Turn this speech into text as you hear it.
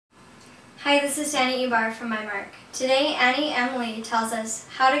Hi, this is Danny Ibar from MyMark. Today, Annie Emily tells us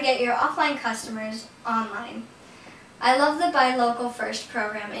how to get your offline customers online. I love the Buy Local First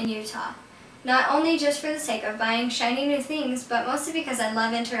program in Utah, not only just for the sake of buying shiny new things, but mostly because I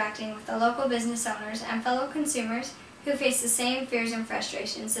love interacting with the local business owners and fellow consumers who face the same fears and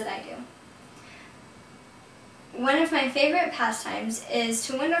frustrations that I do. One of my favorite pastimes is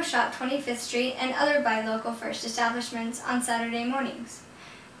to window shop 25th Street and other Buy Local First establishments on Saturday mornings.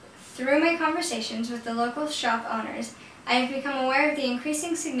 Through my conversations with the local shop owners, I have become aware of the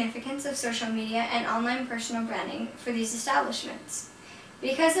increasing significance of social media and online personal branding for these establishments.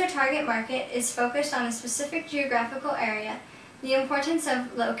 Because their target market is focused on a specific geographical area, the importance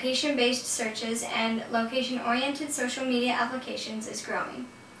of location-based searches and location-oriented social media applications is growing.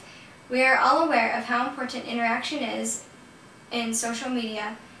 We are all aware of how important interaction is in social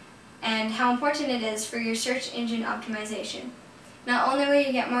media and how important it is for your search engine optimization. Not only will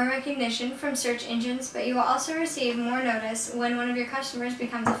you get more recognition from search engines, but you will also receive more notice when one of your customers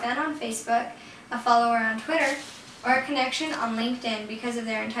becomes a fan on Facebook, a follower on Twitter, or a connection on LinkedIn because of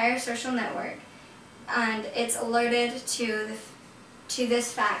their entire social network, and it's alerted to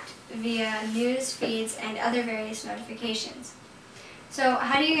this fact via news feeds and other various notifications. So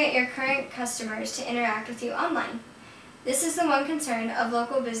how do you get your current customers to interact with you online? This is the one concern of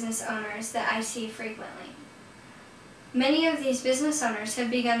local business owners that I see frequently. Many of these business owners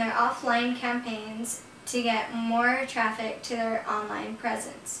have begun their offline campaigns to get more traffic to their online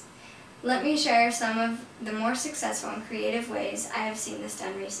presence. Let me share some of the more successful and creative ways I have seen this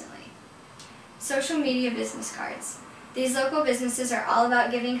done recently. Social media business cards. These local businesses are all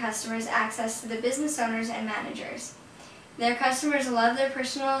about giving customers access to the business owners and managers. Their customers love their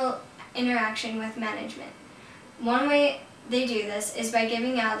personal interaction with management. One way they do this is by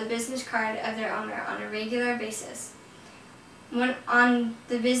giving out the business card of their owner on a regular basis. On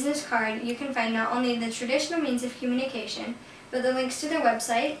the business card, you can find not only the traditional means of communication, but the links to their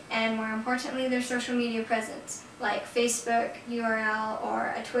website and, more importantly, their social media presence, like Facebook, URL,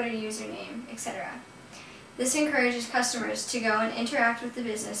 or a Twitter username, etc. This encourages customers to go and interact with the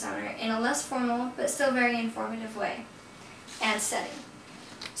business owner in a less formal, but still very informative way and setting.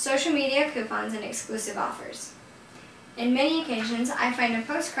 Social media coupons and exclusive offers. In many occasions, I find a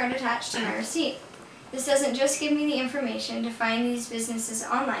postcard attached to my receipt. This doesn't just give me the information to find these businesses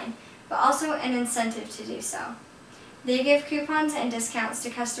online, but also an incentive to do so. They give coupons and discounts to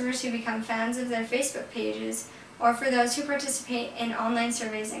customers who become fans of their Facebook pages or for those who participate in online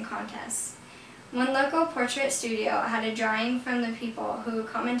surveys and contests. One local portrait studio had a drawing from the people who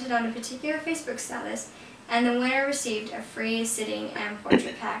commented on a particular Facebook status, and the winner received a free sitting and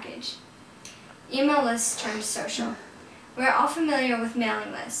portrait package. Email lists turned social. We're all familiar with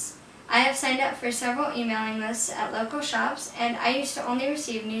mailing lists. I have signed up for several emailing lists at local shops, and I used to only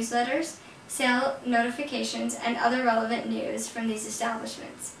receive newsletters, sale notifications, and other relevant news from these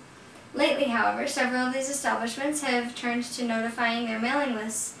establishments. Lately, however, several of these establishments have turned to notifying their mailing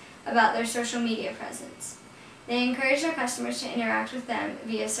lists about their social media presence. They encourage their customers to interact with them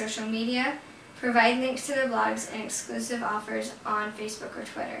via social media, provide links to their blogs, and exclusive offers on Facebook or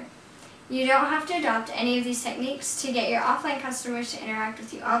Twitter. You don't have to adopt any of these techniques to get your offline customers to interact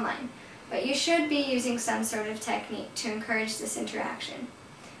with you online, but you should be using some sort of technique to encourage this interaction.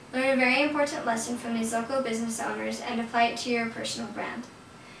 Learn a very important lesson from these local business owners and apply it to your personal brand.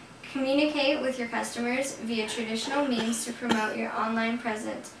 Communicate with your customers via traditional means to promote your online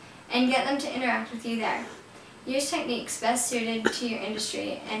presence and get them to interact with you there. Use techniques best suited to your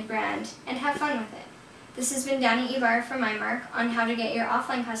industry and brand and have fun with it. This has been Danny Ibar from MyMark on how to get your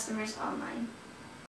offline customers online.